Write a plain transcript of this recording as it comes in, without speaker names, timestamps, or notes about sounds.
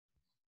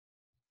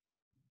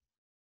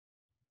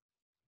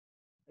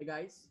Hey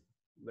guys,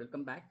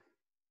 welcome back.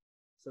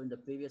 So in the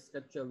previous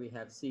lecture, we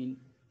have seen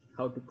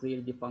how to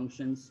create the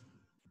functions,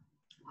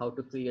 how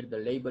to create the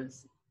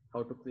labels,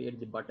 how to create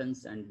the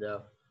buttons and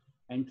the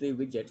entry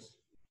widgets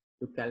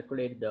to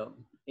calculate the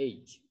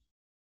age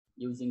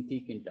using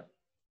Tkinter.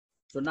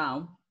 So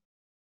now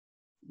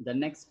the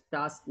next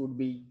task would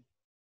be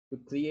to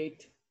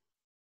create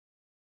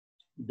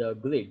the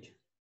grid.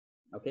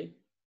 Okay,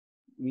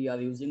 we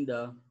are using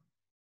the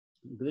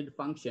grid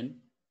function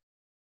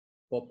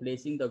for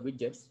placing the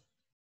widgets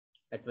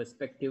at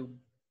respective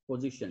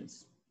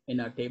positions in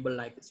a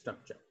table-like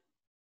structure.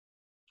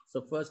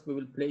 So first we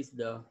will place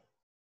the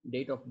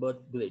date of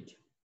birth grid.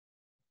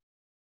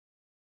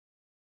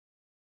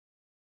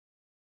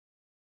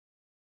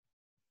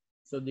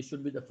 So this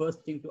should be the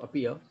first thing to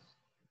appear.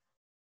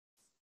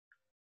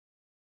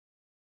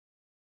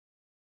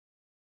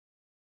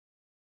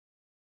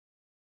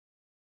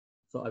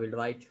 So I will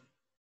write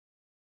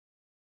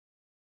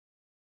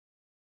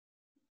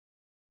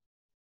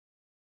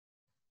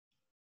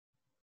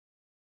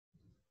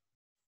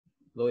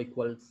row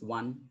equals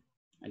 1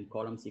 and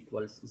columns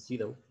equals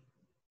 0.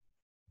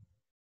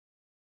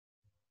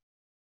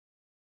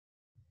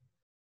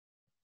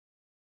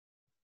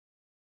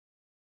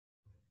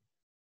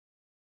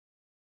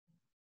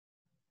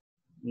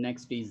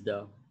 Next is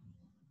the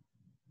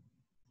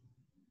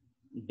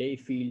day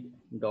field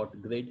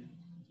dot grid.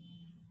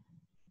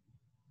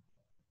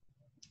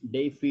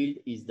 Day field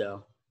is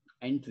the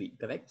entry,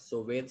 correct?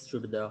 So where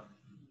should the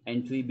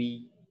entry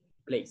be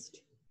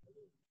placed?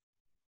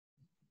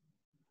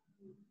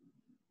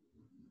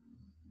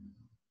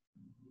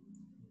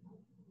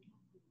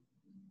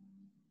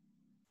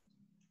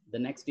 The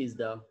next is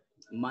the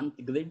month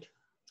grid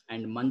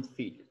and month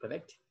field,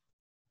 correct?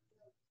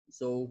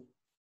 So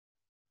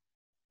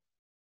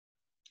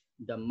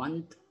the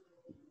month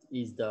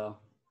is the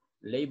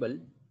label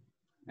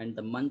and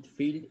the month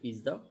field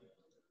is the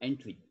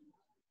entry.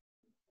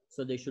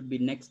 So they should be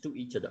next to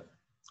each other.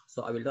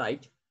 So I will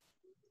write,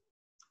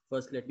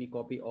 first let me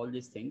copy all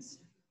these things.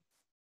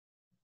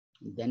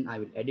 Then I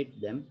will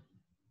edit them.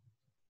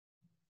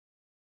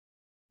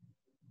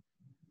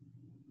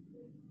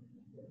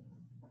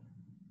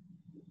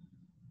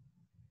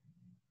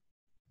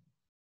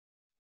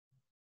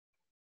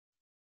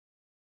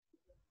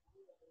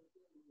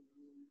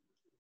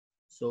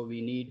 So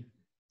we need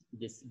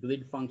this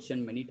grid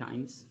function many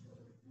times.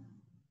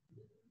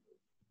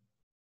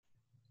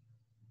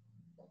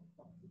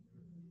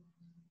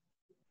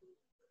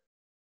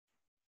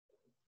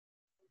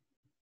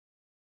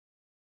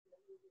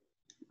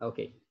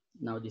 Okay,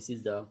 now this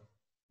is the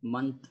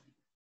month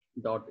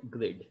dot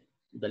grid,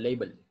 the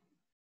label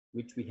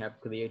which we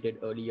have created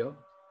earlier.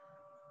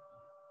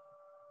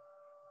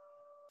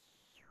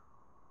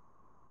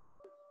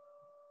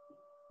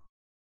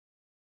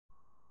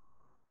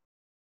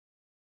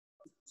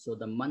 So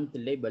the month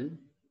label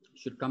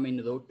should come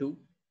in row 2,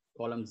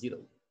 column 0.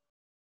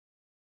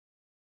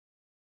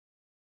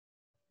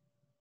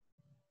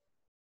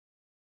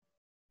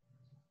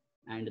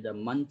 And the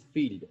month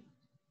field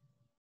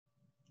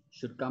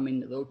should come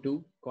in row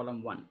 2,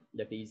 column 1,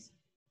 that is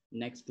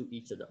next to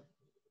each other.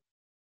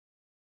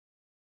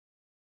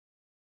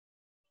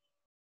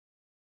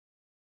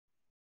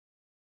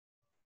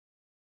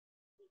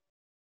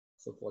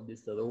 So for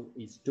this, the row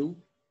is 2,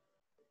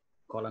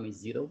 column is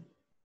 0.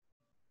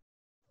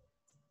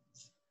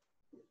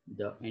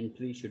 The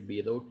entry should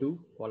be row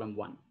 2, column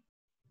 1.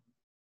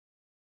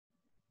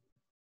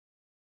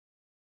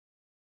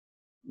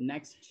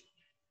 Next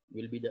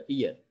will be the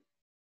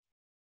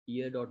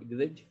year dot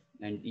grid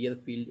and year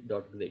field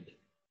dot grid.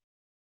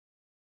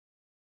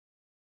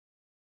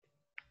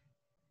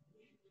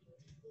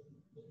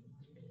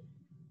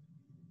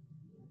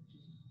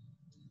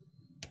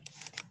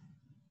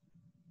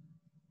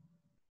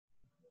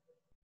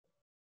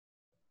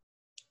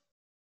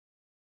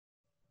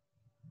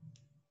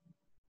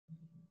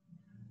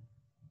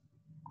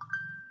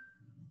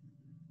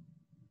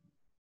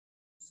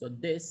 So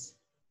this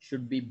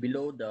should be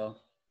below the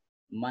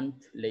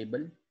month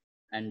label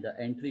and the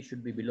entry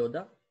should be below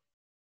the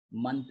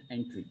month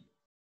entry.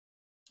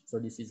 So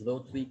this is row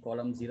 3,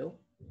 column 0,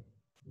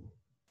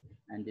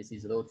 and this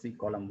is row 3,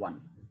 column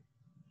 1.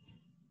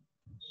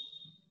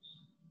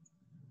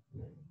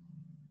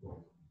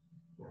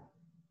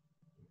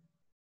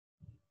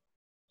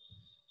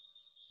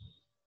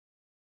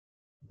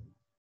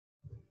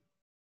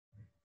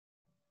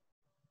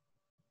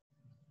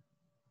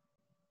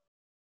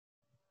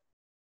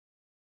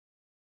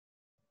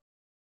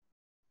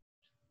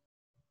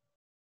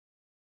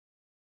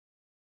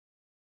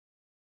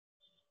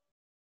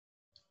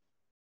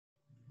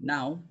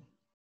 Now,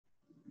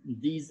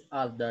 these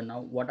are the,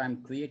 now what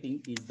I'm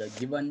creating is the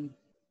given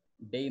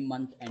day,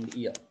 month, and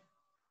year.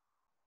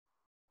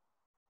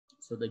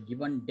 So the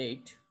given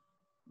date,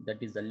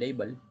 that is the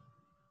label,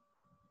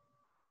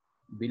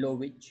 below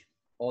which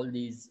all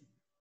these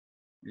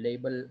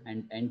label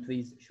and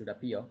entries should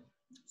appear.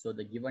 So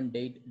the given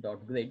date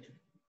dot grid,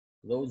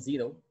 row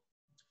 0,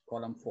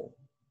 column 4.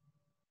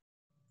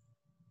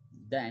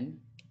 Then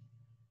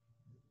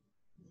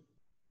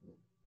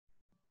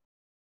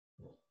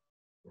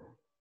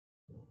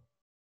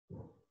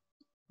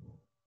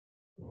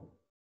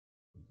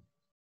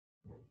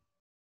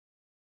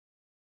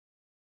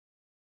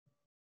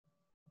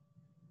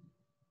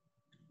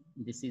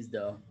this is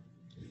the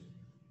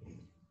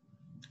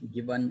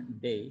given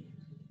day.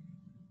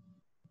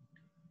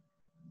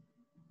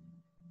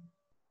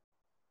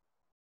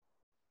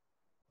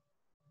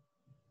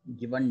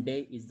 Given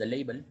day is the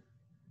label.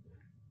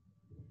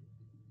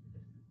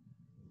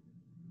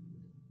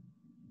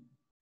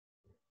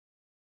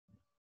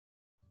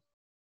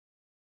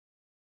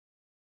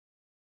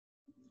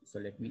 So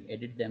let me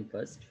edit them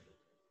first.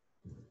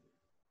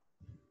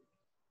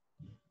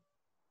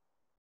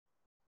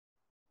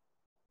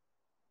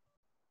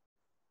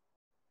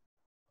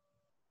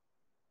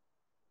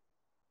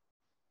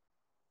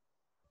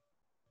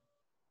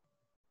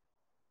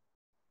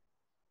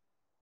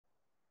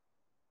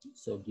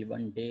 So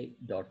given day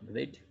dot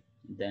grid,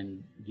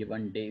 then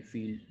given day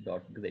field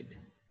dot grid.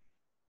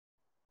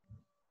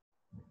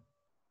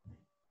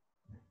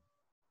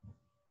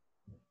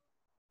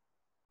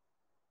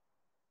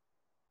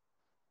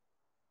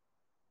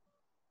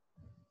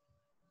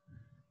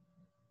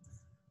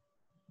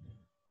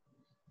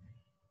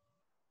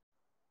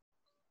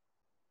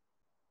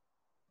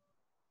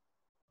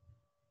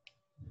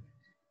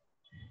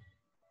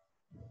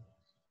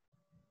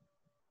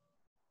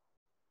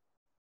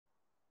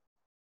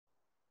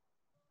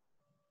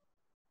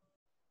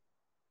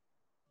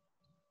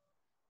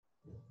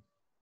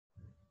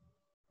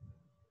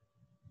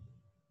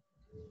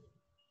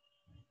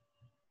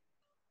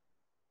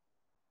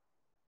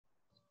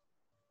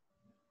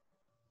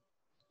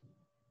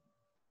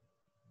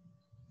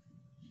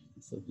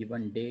 So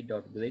given day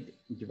dot grid,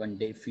 given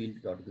day field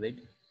dot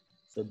grid.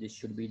 So this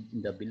should be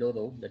in the below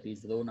row, that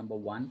is row number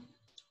 1,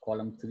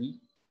 column 3.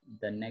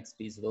 The next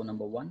is row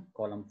number 1,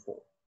 column 4.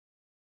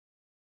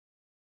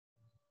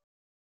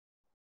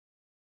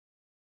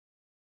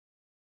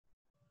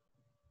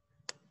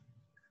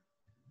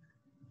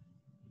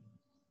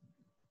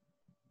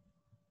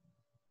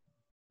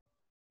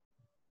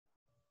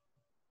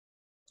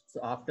 So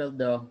after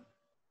the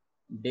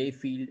day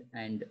field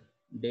and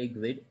day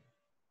grid,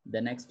 the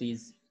next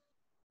is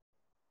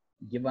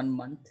given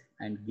month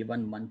and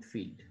given month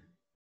field.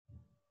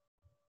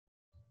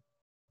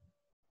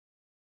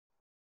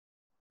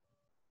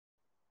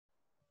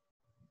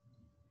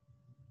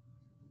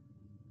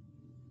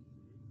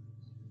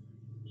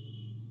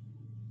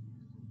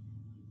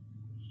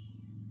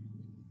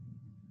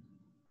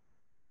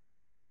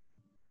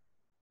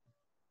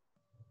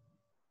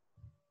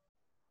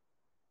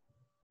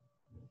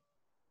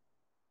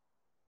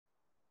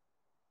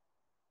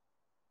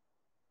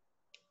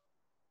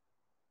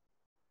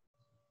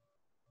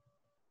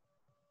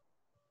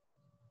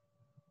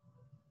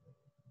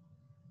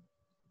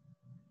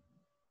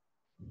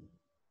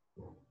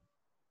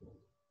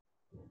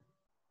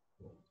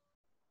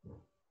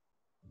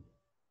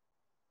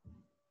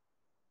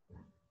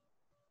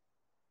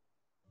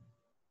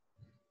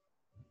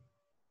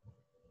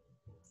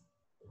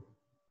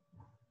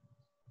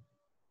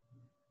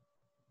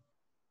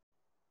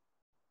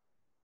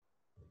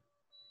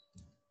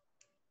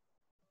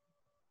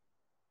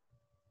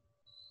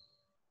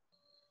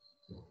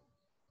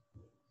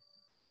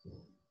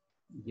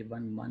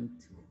 Given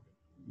month,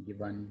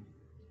 given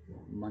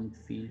month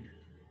field.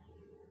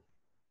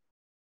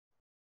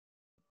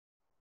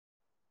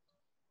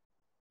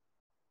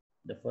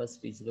 The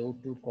first is row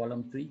 2,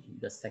 column 3.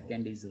 The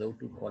second is row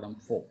 2, column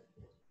 4.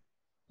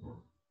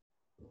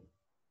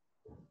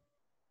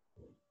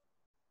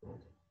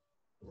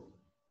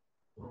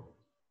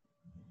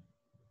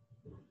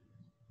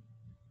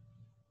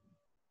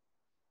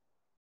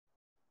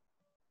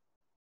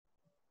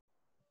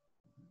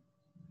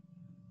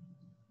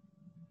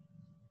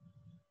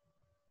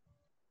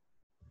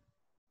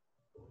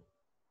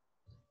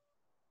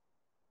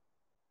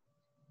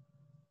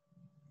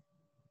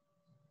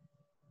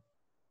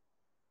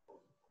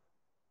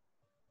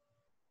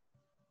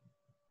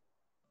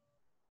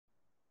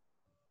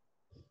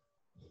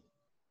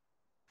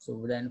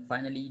 So then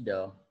finally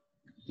the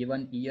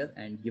given year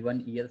and given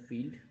year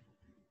field.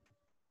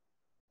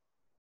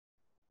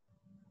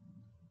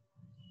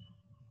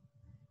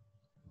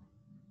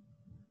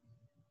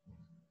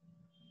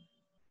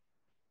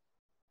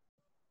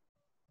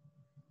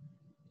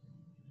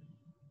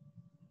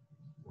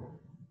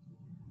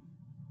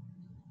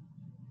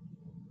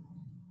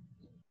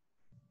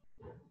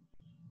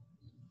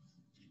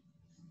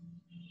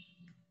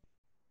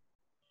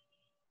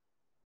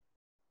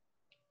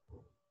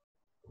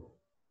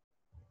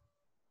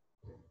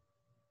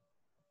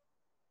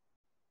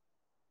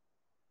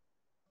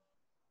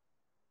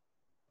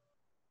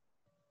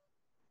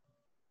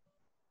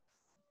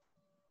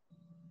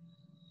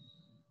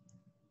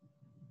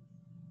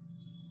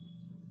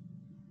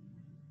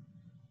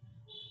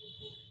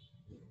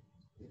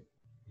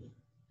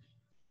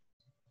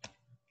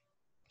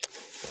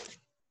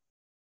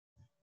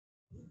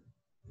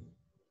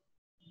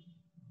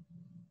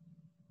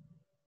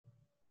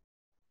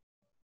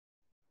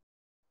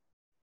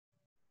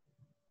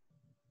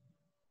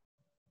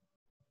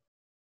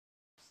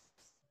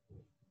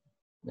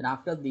 Then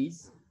after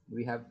these,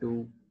 we have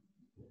to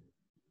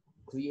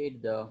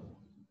create the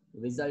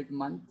result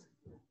month,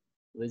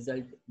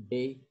 result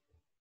day,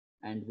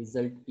 and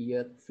result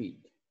year field.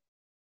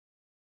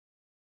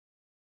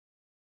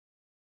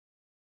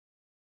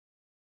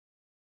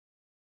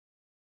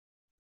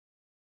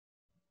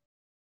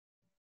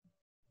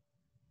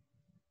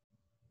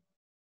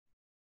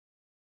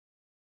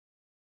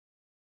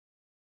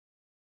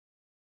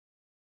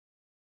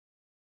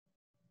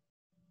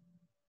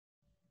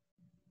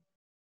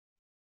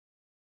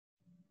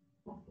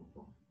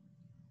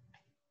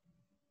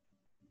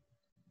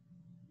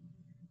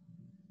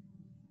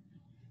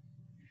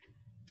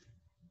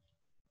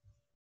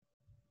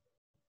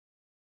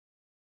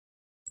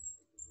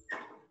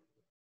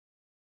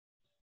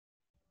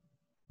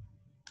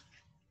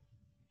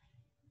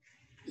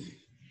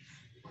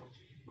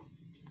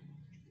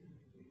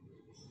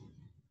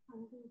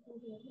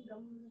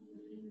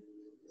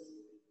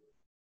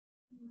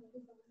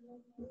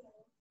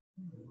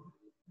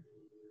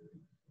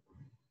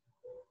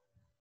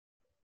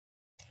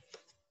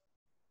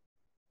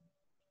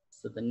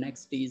 So the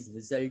next is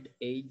result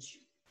age.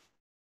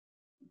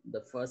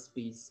 The first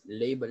is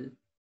label,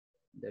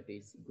 that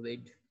is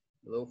grid,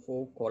 row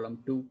 4,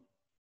 column 2.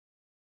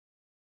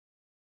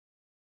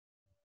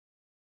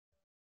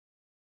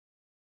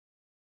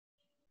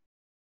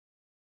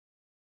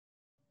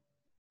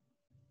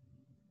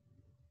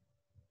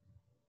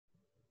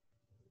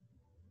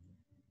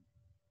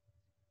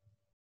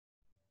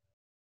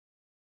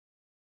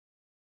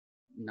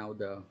 Now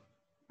the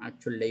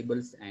actual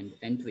labels and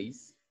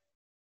entries.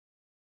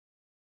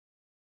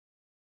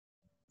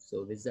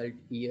 So result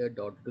year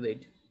dot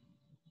grid.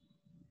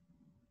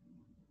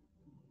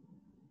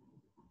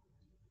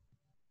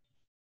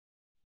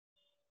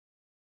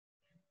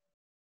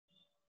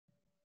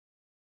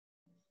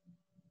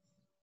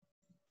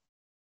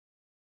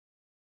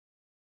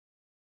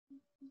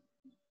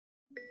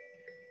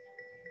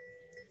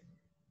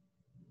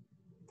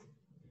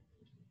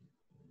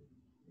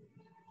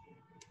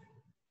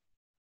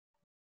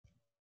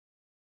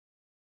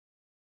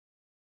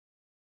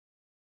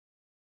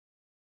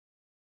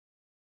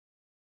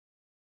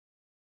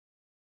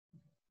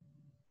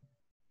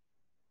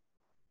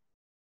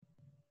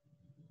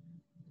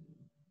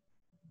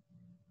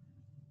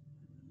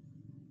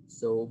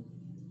 So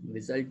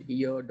result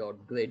year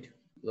dot grid,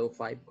 row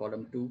 5,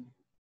 column 2.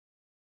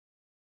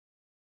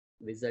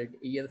 Result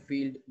year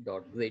field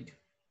dot grid.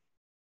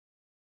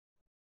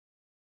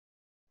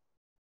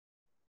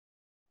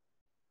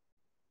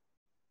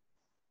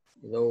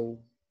 Row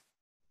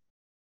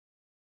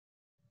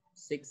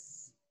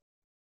 6,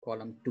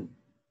 column 2.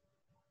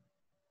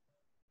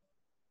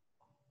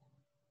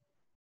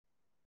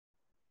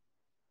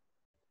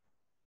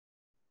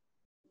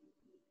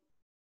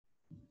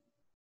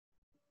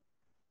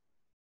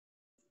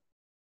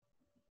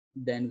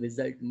 Then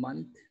result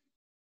month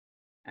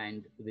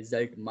and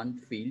result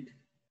month field.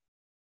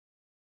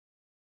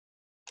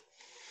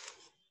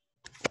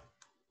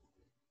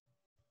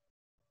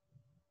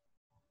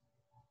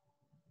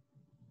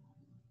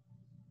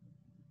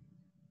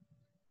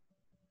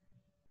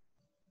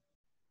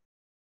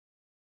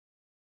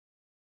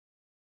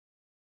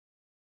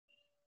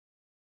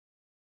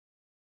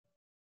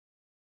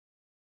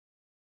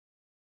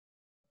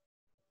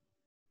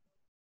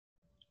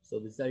 So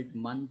result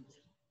month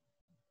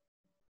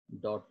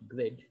dot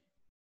grid,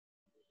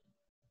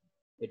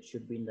 it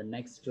should be in the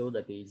next row,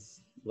 that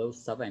is row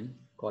 7,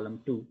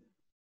 column 2.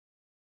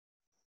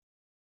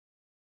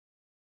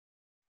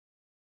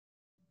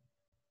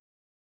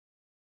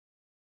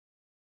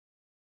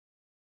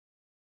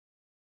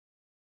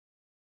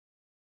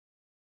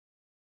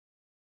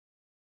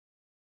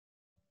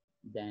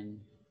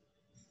 Then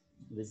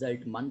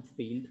result month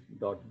field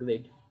dot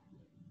grid.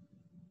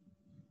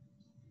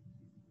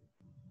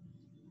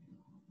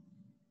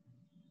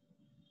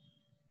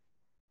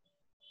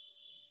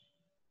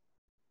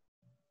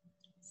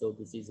 So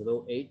this is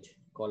row 8,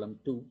 column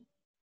 2.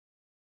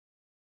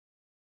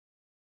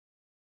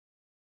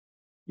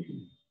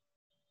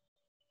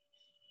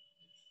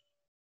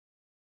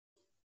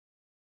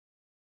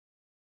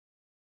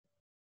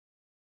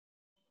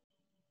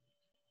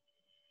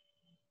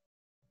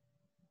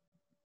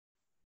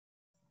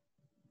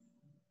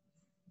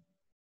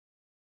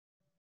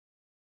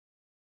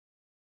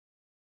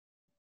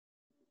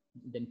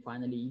 Then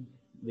finally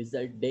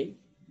result day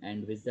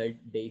and result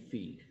day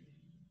field.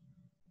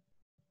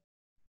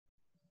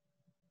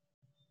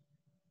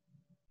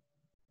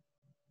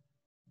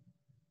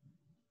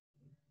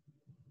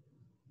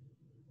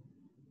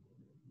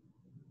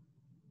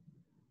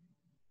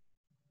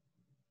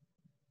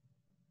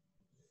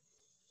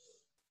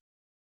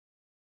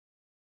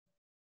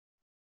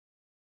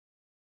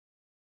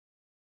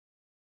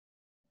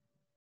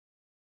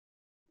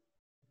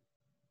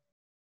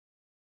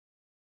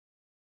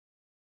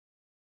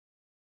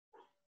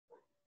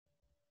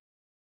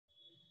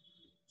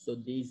 So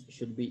these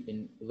should be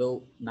in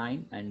row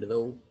 9 and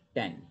row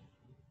 10.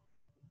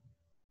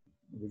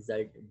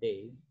 Result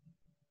day,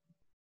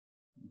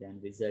 then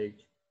result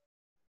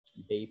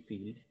day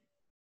field.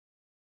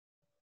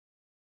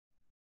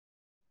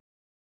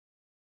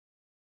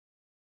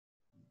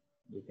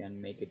 You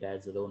can make it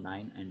as row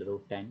 9 and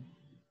row 10.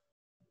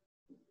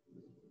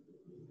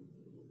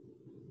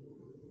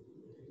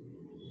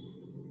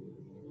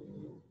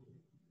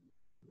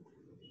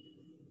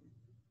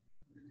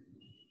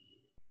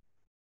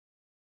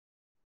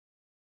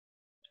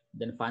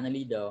 Then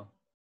finally, the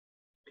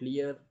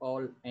clear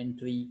all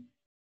entry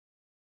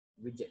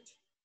widget.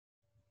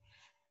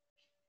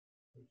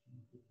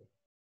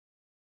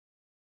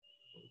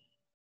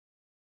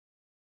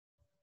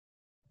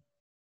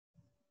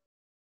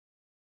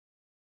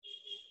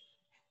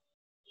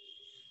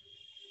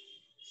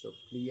 So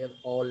clear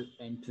all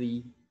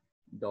entry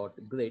dot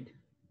grid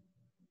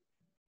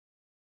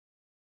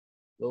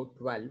row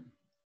 12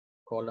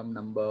 column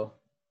number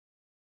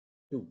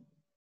 2.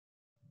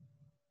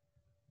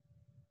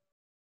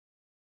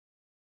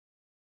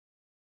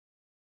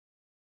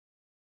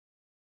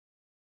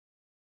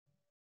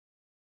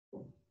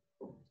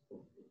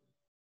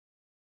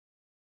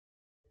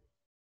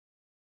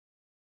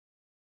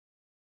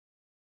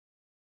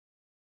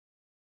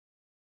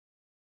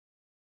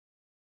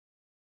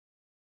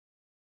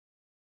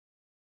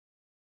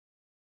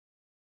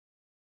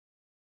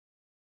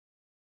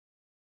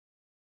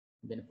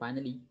 Then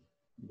finally,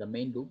 the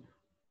main loop,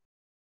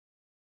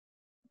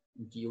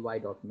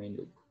 GUI.main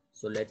loop.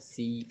 So let's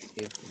see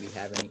if we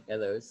have any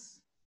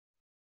errors.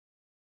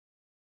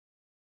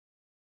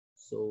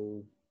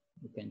 So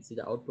you can see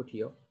the output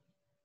here.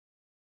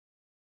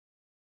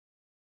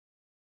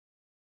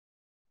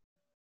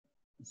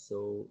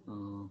 So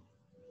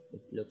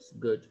it looks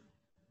good,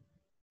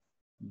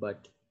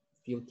 but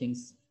few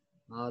things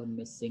are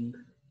missing.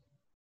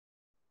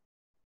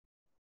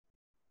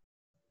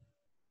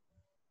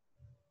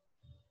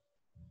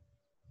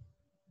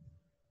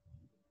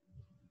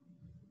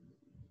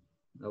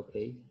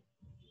 Okay.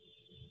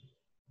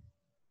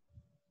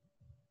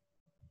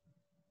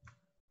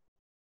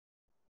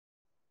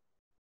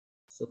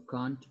 So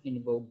can't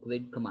invoke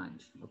grid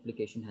command.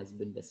 Application has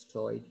been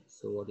destroyed.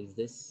 So what is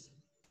this?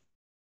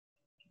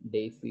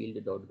 Day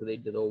field dot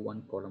grid row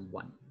 1 column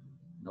 1.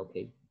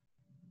 Okay.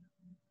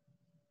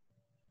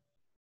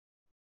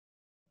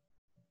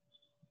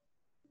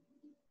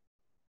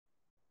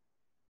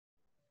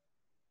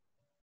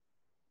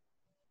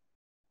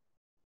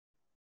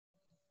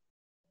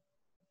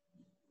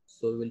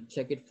 So we'll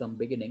check it from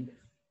beginning.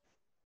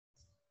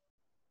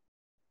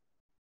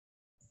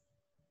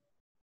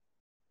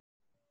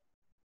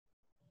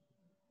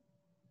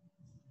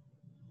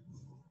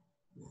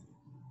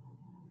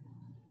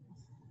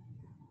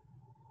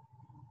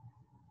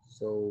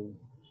 So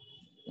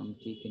from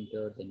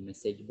Tkinter, then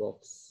message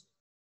box,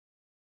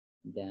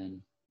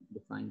 then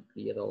define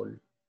clear all.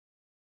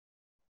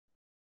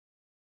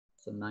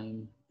 So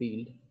 9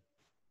 field,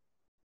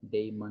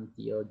 day, month,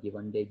 year,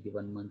 given day,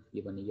 given month,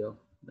 given year,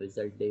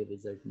 result day,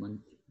 result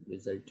month,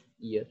 result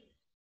year.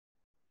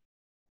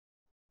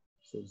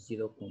 So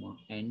 0 comma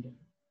end.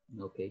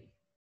 Okay,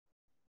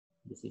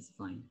 this is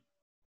fine.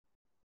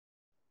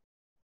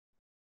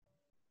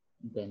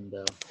 Then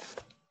the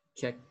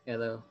check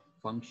error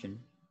function,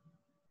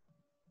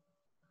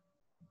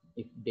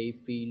 if day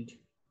field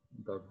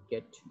dot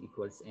get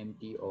equals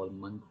empty, or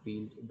month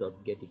field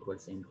dot get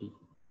equals empty,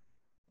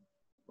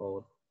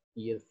 or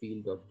year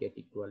field dot get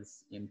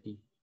equals empty,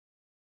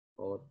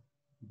 or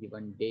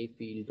given day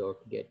field dot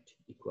get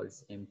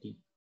equals empty,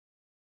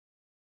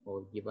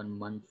 or given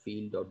month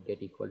field dot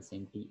get equals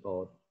empty,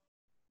 or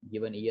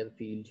given year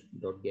field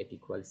dot get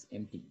equals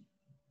empty.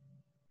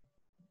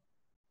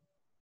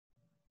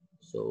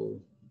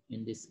 So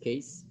in this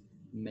case,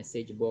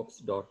 message box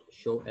dot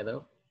show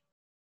error,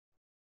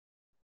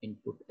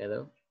 input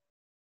error.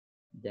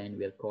 Then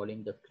we are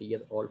calling the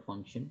clear all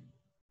function.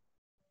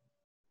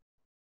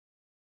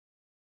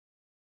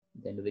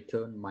 Then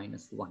return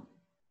 -1.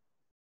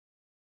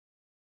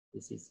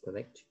 This is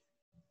correct.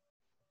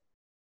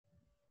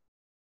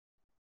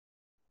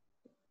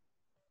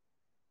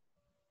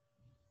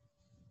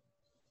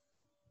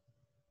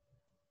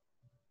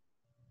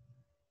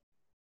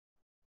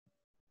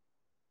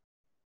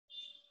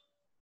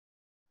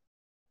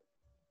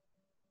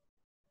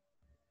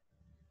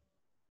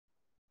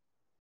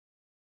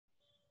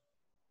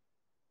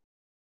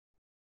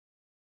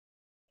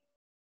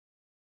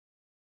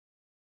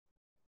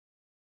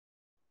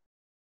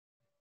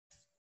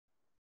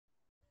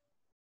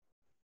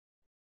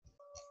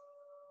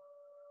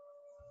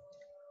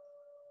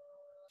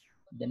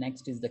 The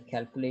next is the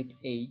calculate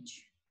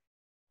age.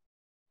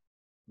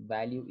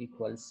 Value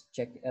equals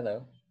check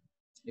error.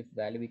 If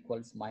value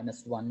equals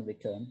 -1,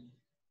 return.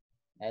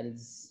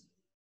 Else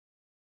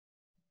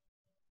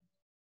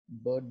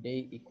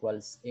birthday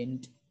equals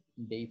int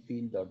day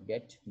field dot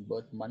get.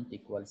 Birth month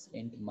equals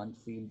int month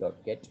field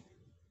dot get.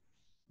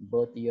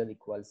 Birth year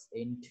equals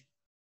int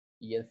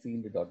year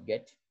field dot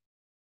get.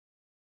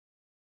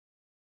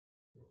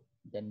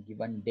 Then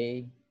given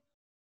day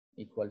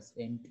equals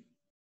int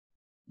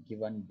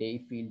given day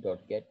field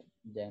dot get.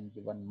 Then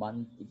given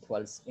month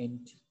equals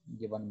int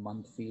given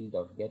month field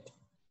dot get.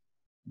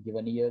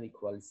 Given year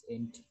equals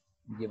int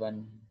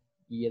given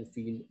year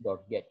field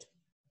dot get.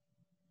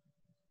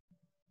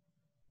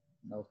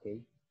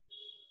 Okay.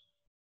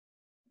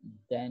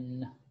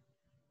 Then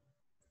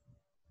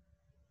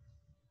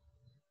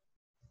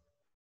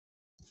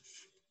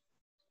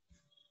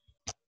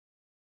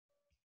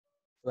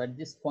so at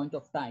this point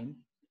of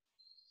time,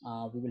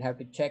 we will have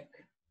to check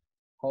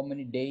how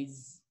many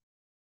days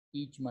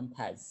each month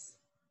has.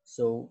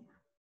 So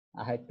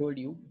I had told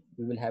you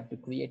we will have to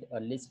create a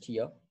list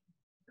here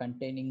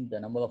containing the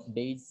number of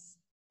days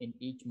in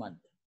each month.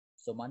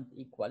 So month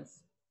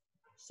equals,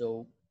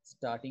 so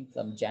starting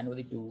from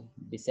January to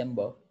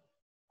December,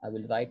 I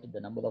will write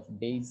the number of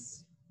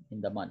days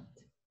in the month.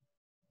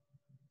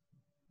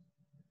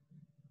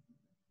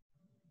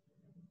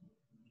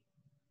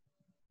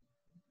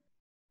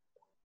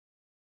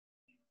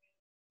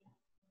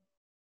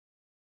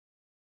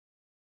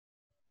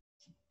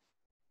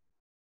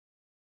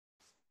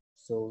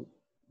 So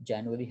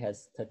January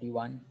has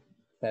 31,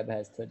 Feb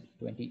has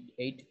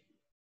 28,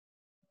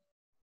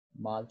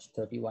 March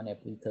 31,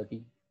 April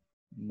 30,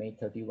 May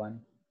 31,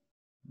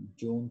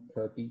 June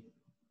 30,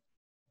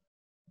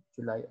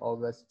 July,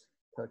 August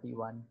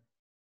 31,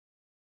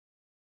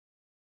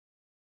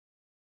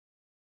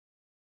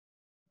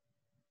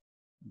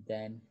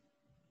 then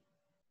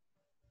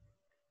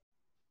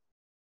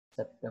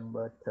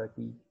September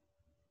 30,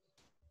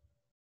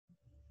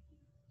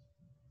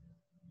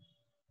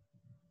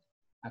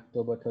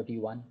 October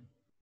 31,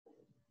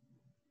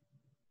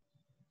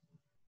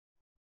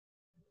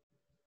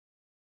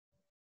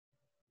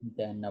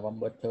 then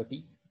November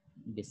 30,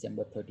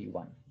 December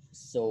 31.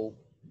 So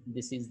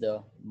this is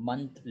the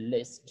month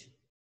list.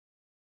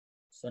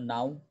 So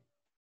now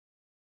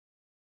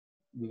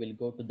we will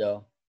go to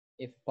the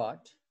if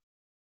part.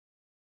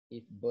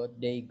 If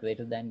birthday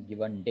greater than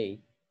given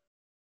day,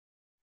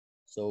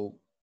 so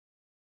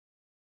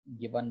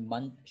given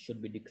month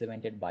should be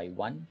decremented by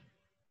 1,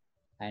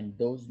 and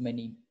those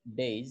many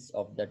days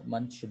of that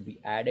month should be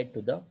added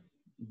to the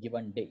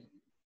given day,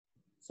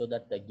 so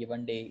that the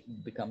given day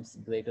becomes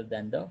greater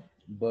than the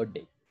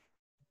birthday.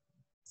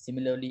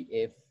 Similarly,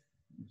 if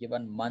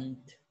given month,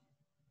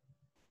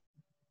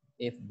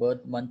 if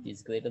birth month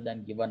is greater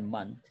than given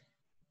month,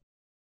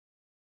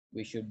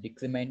 we should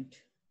decrement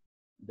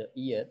the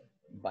year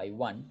by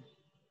 1,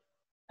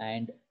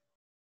 and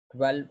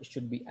 12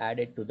 should be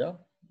added to the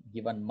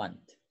given month.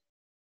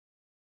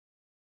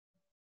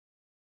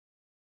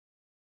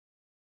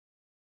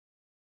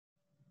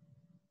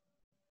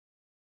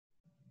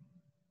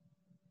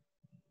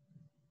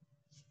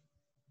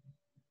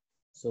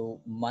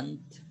 So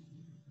month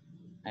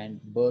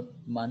and birth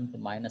month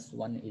minus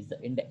 1 is the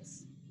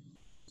index.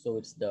 So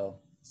it's the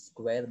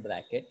square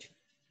bracket.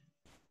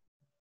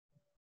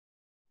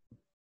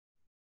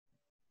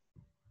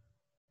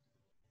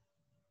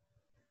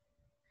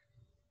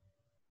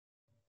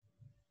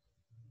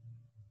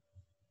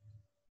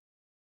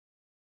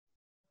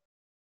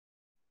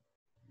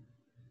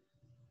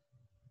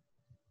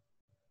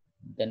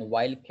 Then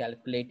while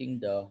calculating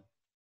the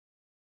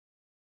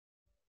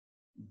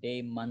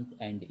day, month,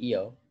 and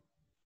year,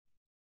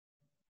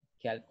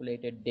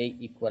 calculated day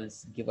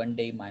equals given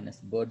day minus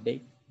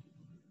birthday.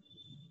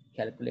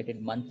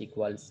 Calculated month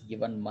equals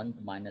given month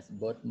minus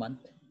birth month.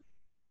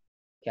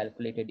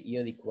 Calculated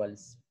year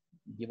equals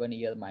given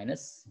year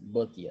minus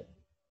birth year.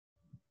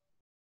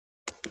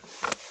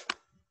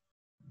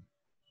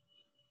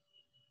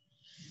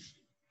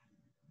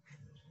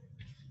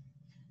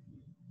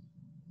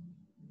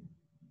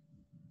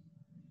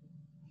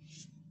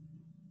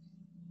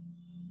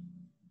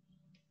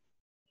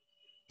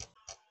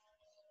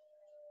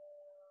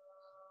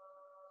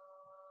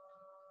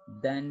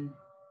 Then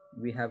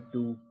we have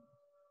to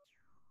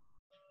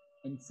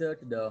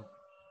insert the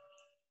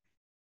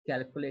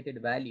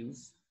calculated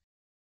values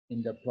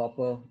in the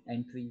proper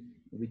entry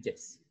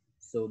widgets.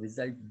 So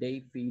result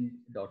day field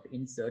dot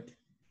insert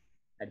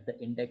at the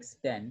index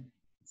 10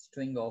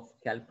 string of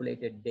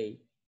calculated day,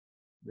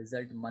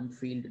 result month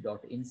field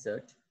dot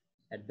insert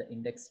at the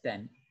index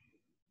 10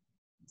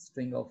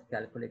 string of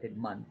calculated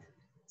month.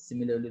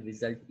 Similarly,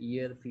 result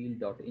year field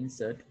dot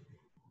insert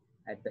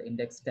at the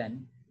index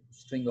 10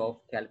 string of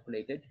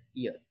calculated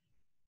year.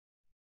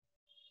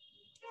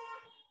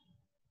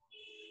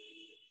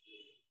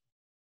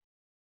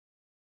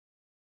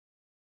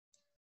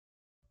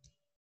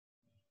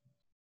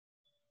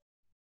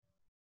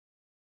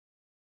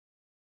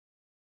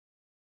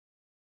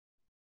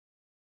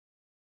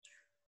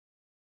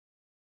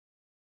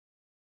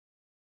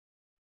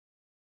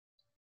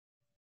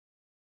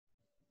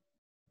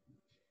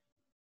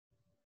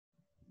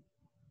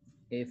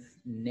 If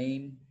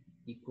name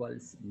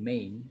equals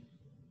main,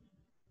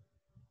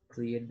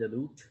 create the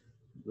root,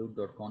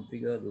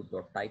 root.configure,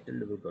 root.title,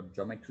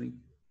 root.geometry.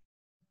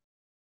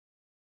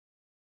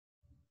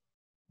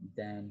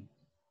 Then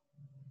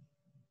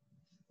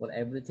for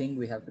everything,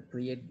 we have to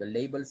create the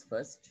labels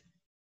first.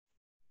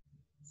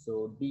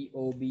 So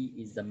DOB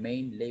is the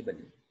main label,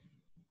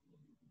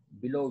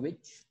 below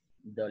which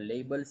the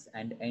labels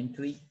and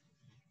entry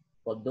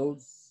for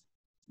those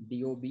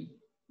DOB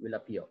will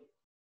appear.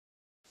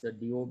 So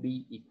DOB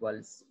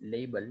equals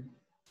label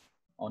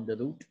on the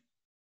root,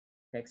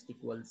 text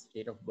equals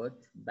date of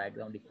birth,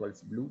 background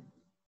equals blue,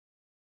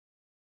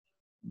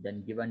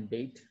 then given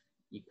date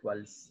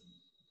equals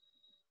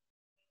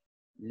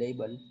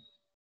label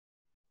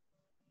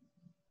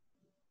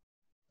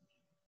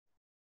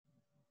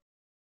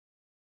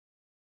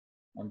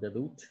on the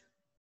root,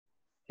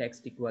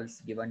 text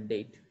equals given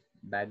date,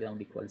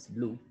 background equals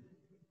blue.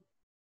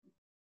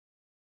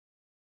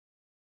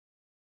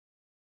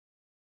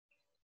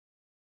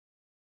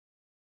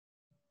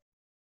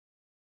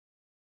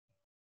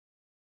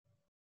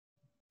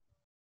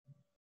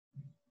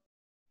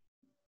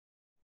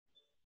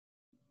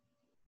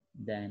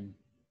 Then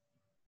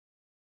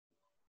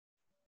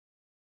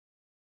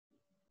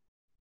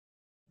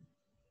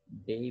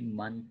day,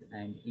 month,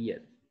 and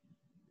year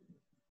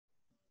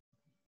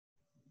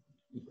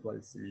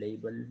equals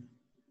label,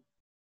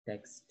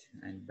 text,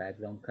 and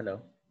background color.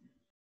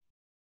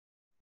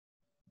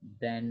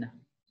 Then,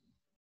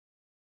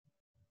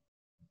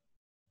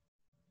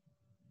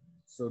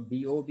 so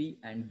DOB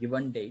and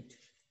given date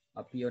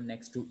appear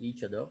next to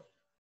each other,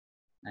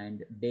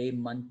 and day,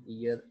 month,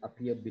 year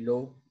appear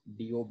below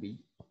DOB,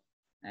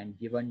 and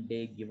given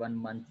day, given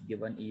month,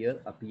 given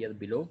year appear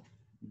below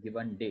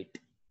given date.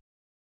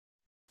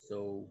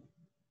 So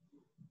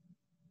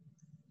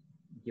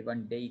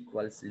given day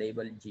equals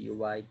label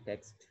GUI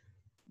text,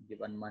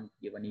 given month,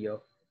 given year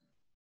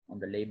on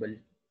the label,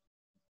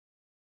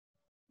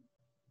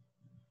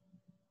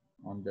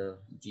 on the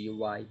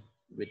GUI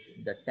with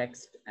the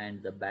text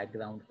and the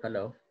background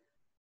color.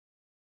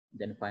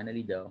 Then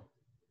finally the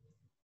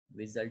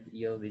result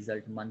year,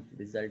 result month,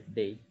 result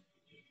day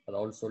are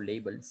also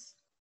labels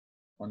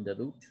on the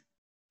root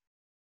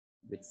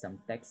with some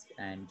text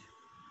and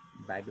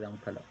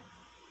background color.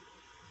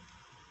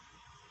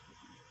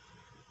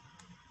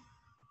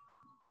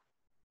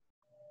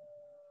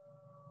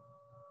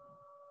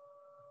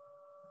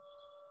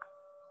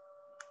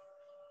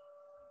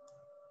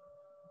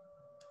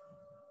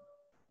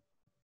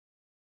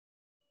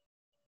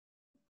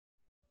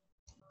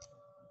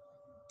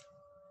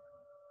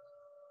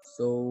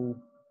 So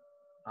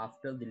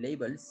after the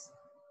labels,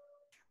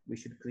 we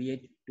should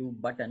create two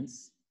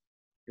buttons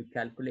to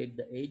calculate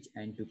the age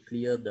and to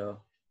clear the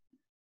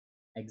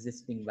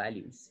existing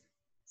values.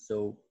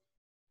 So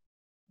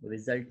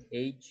result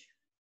age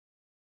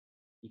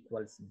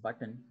equals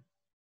button.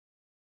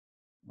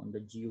 On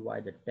the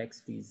GUI, the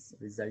text is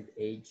result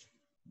age.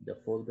 The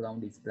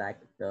foreground is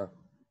black. The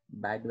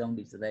background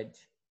is red.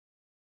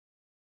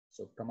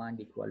 So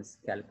command equals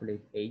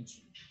calculate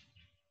age.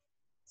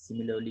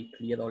 Similarly,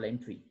 clear all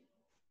entry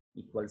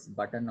equals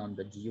button on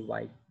the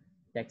GUI.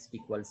 Text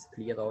equals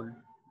clear all.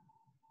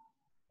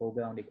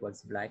 Foreground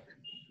equals black.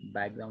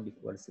 Background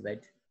equals red.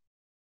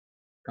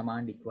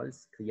 Command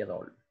equals clear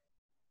all.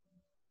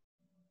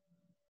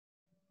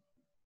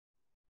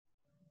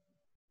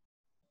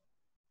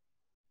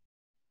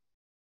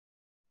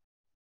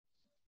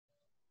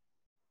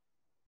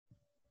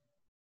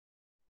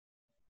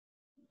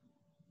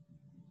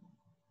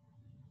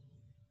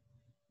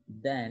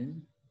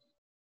 Then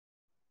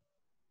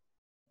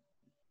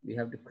we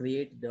have to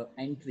create the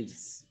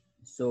entries.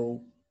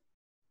 So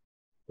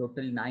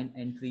total 9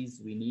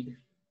 entries we need.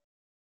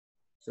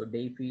 So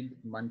day field,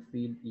 month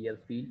field, year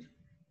field,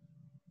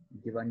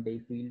 given day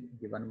field,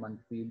 given month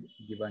field,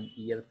 given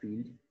year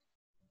field,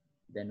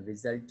 then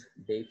result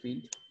day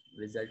field,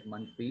 result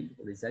month field,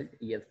 result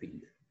year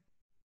field.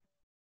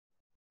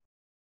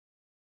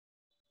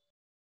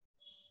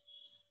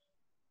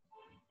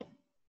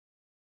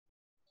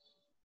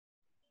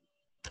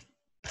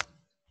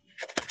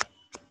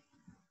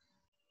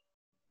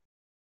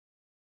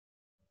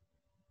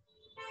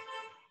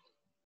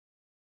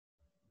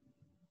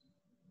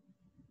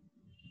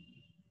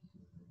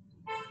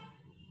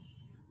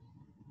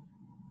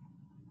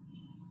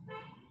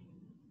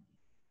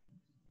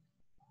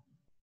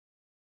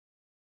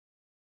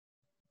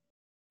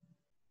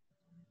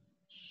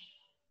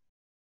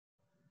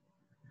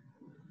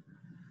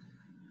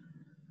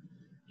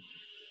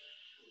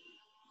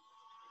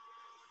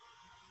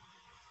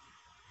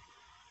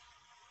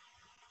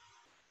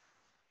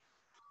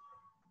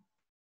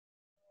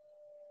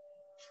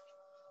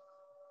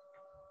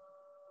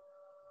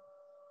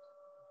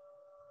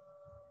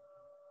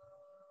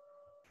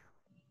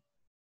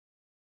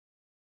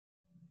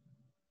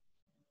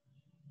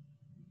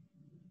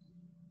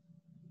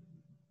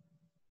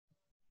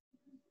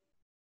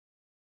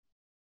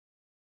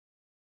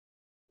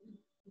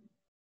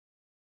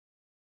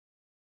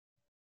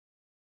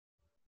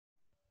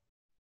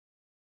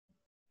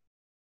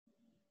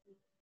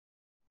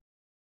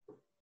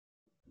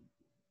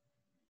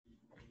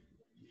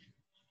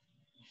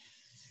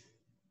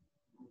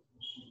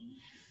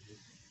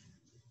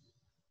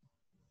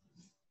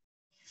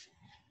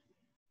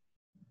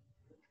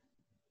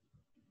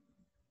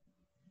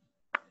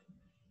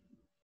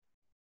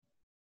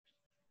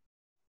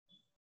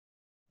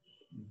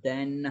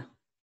 Then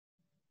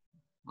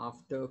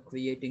after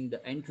creating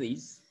the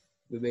entries,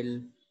 we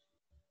will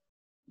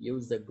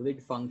use the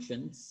grid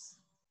functions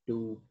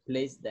to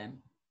place them.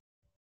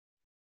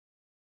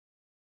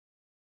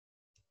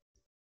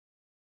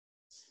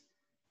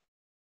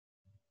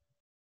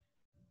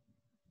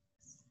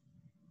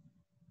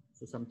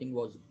 So something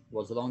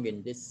was wrong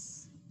in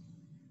this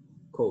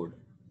code.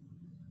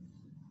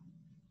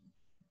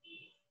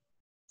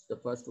 So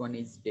the first one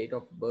is date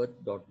of birth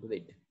dot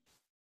grid.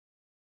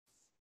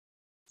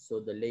 So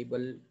the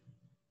label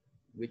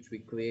which we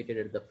created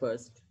at the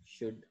first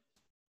should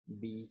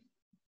be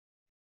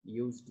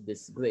used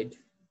this grid,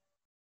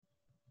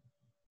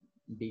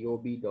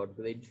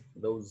 dob.grid,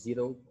 row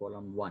 0,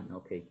 column 1.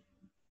 Okay.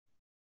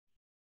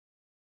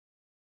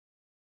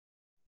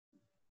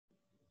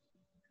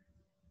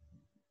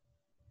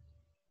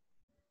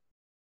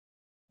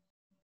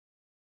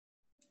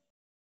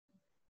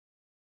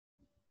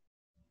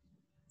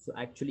 So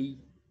actually,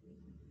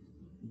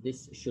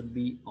 this should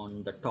be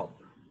on the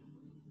top.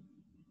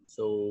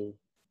 So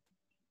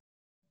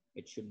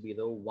it should be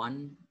row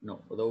 1,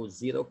 no, row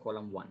 0,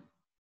 column 1.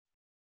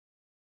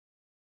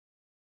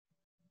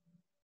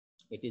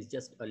 It is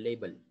just a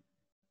label.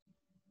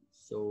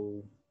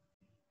 So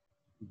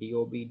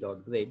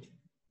dob.grid,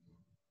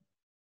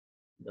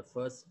 the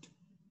first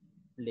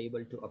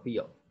label to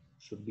appear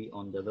should be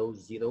on the row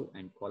 0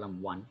 and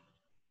column 1.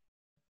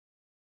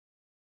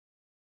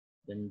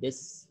 Then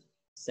this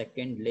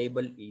second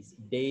label is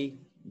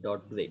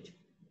day.grid.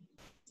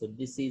 So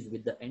this is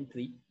with the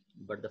entry,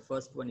 but the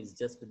first one is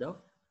just the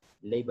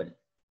label.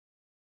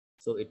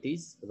 So it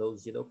is row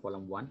 0,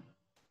 column 1.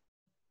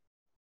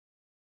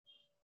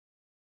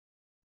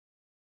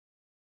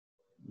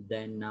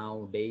 Then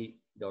now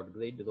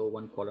day.grid, row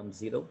 1, column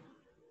 0.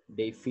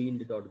 Day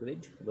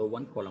field.grid, row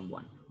 1, column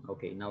 1.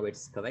 Okay, now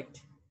it's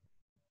correct.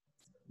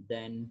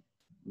 Then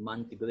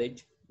month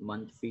grid,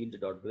 month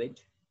field.grid,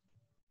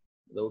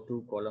 row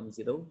 2, column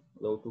 0,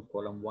 row 2,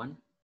 column 1.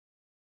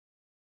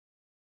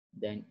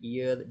 Then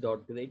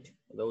year.grid,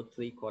 row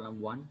 3, column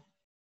 1.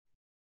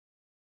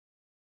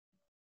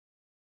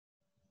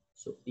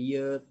 So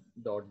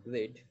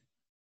year.grid,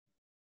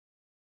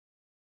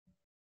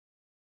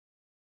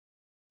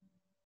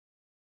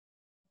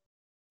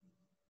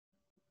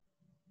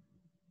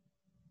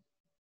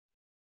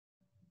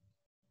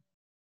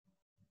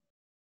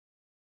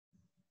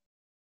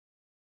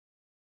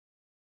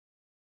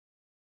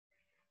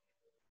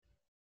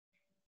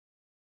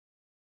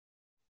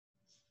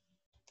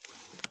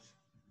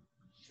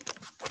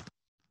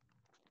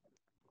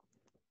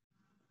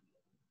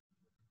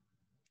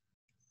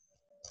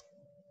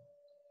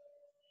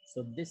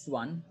 so this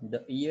one,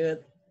 the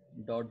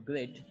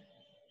year.grid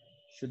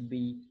should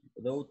be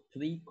row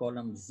 3,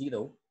 column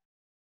 0,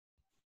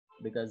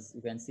 because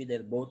you can see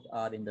that both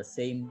are in the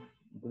same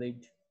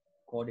grid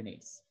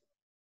coordinates.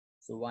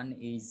 So one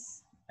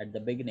is at the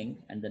beginning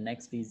and the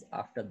next is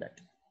after that.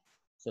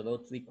 So row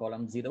 3,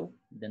 column 0,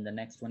 then the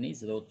next one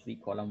is row 3,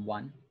 column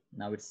 1.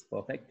 Now it's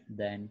perfect.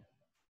 Then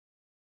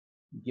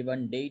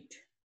given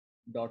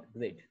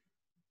date.grid.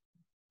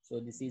 So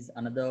this is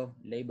another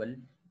label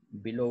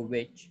below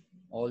which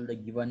all the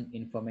given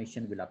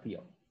information will appear.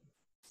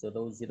 So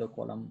row 0,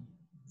 column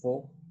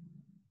 4,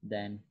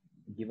 then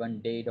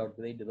given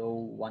day.grid, row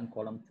 1,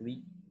 column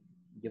 3,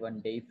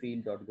 given day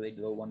field.grid,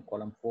 row 1,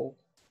 column 4,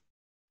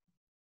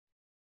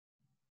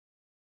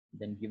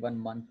 then given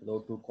month,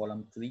 row 2,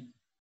 column 3,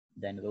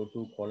 then row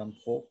 2, column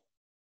 4,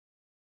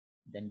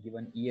 then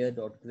given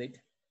year.grid,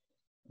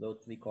 row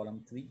 3,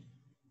 column 3,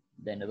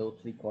 then row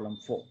 3, column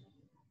 4.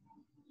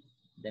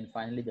 Then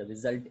finally the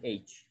result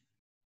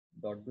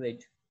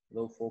age.grid,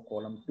 row 4,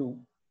 column 2,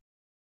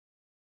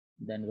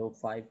 then row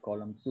 5,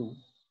 column 2,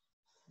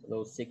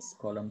 row 6,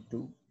 column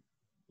 2,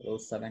 row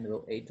 7,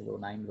 row 8, row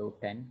 9, row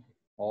 10,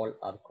 all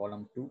are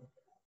column 2.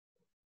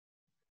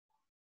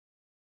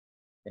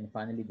 Then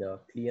finally the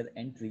clear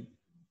entry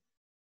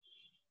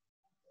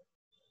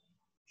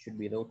should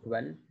be row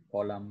 12,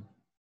 column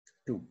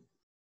 2.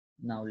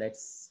 Now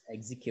let's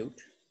execute.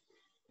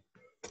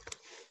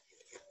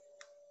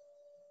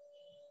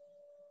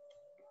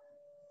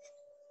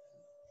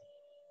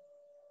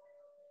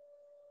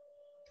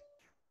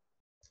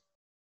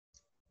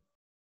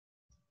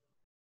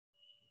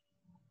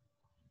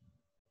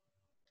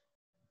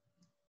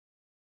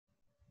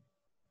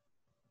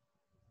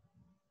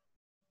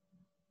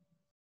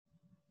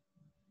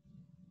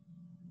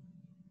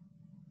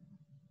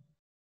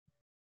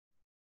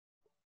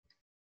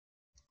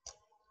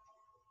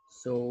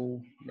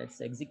 So let's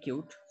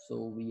execute.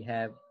 So we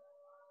have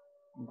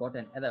got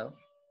an error,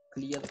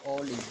 clear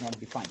all is not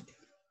defined.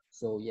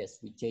 So yes,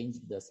 we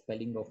changed the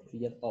spelling of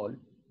clear all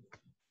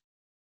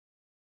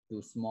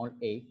to small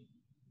a.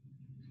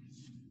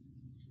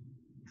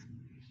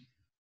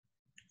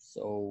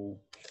 So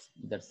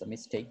that's a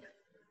mistake.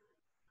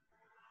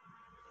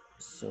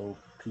 So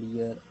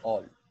clear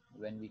all,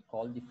 when we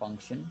call the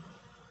function,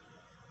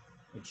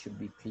 it should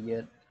be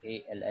clear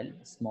all,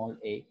 small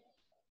a.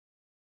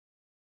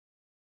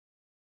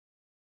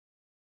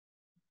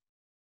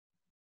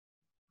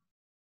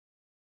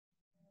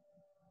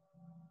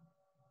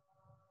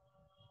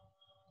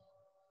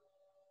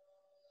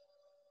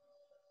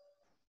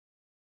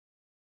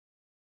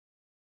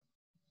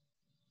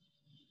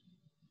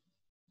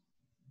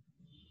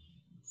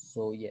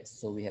 So yes,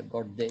 so we have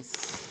got this.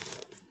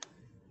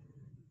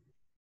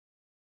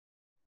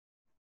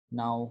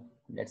 Now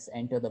let's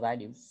enter the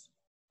values.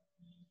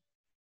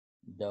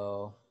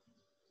 The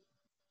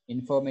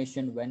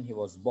information when he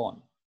was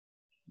born,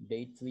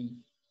 day 3,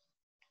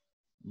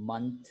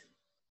 month,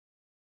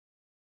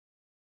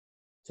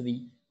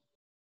 3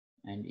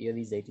 and year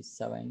is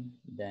 87,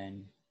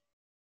 then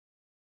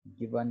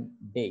given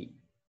day.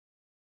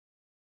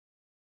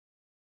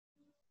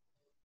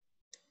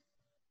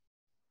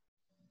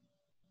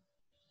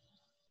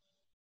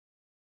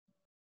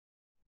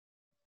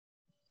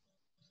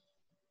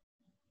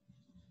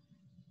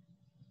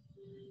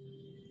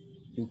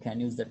 You can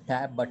use the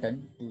tab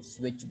button to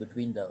switch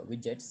between the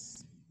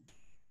widgets.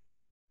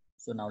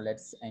 So now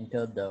let's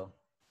enter the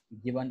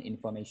given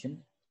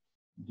information.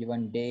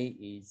 Given day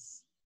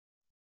is,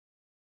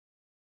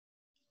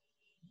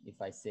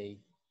 if I say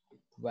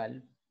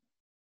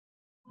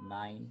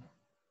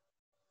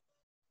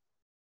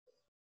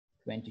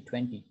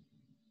 12/9/2020,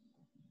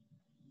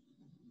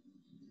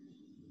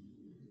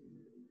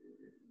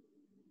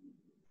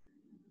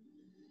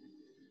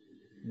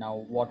 now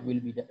what will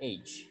be the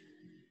age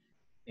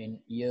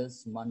in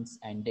years, months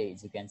and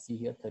days? You can see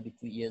here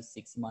 33 years,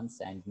 6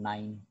 months and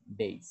 9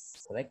 days,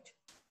 correct?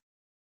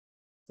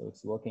 So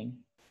it's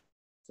working.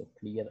 So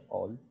clear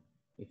all.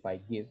 If I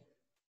give,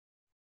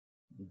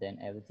 then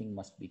everything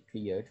must be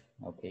cleared.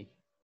 Okay.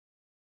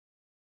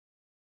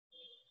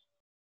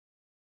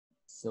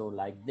 So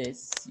like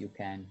this, you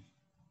can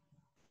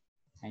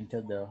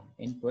enter the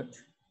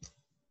input.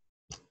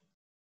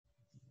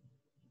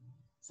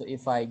 So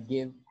if I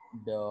give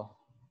the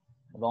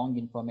wrong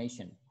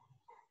information,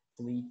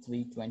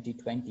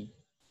 3/3/2020,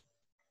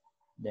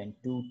 then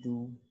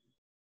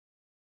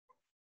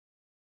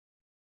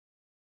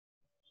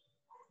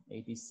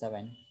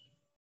 2/2/87,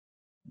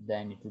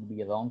 then it would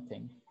be a wrong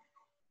thing.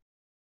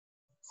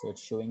 So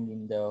it's showing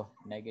in the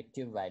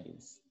negative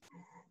values.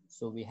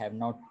 So we have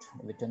not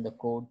written the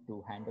code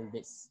to handle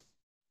this,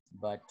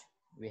 but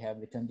we have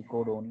written the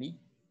code only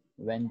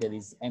when there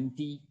is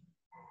empty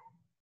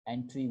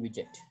entry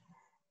widget.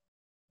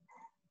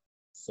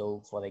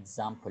 So for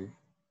example,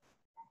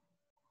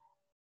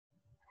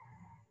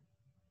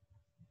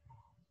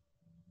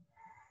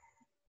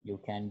 you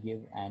can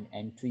give an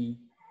entry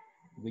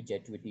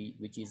widget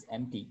which is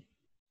empty,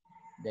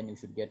 then you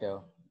should get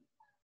a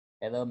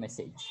error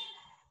message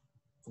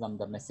from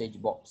the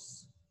message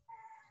box.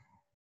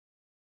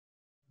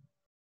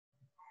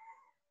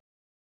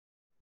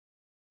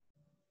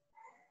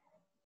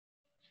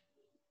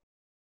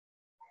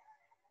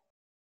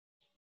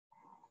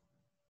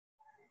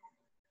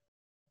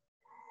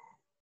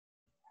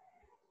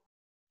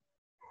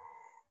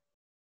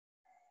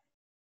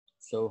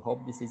 So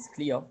hope this is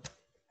clear.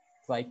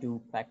 Try to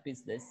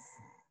practice this.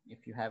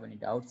 If you have any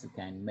doubts, you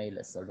can mail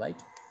us. All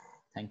right.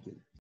 Thank you.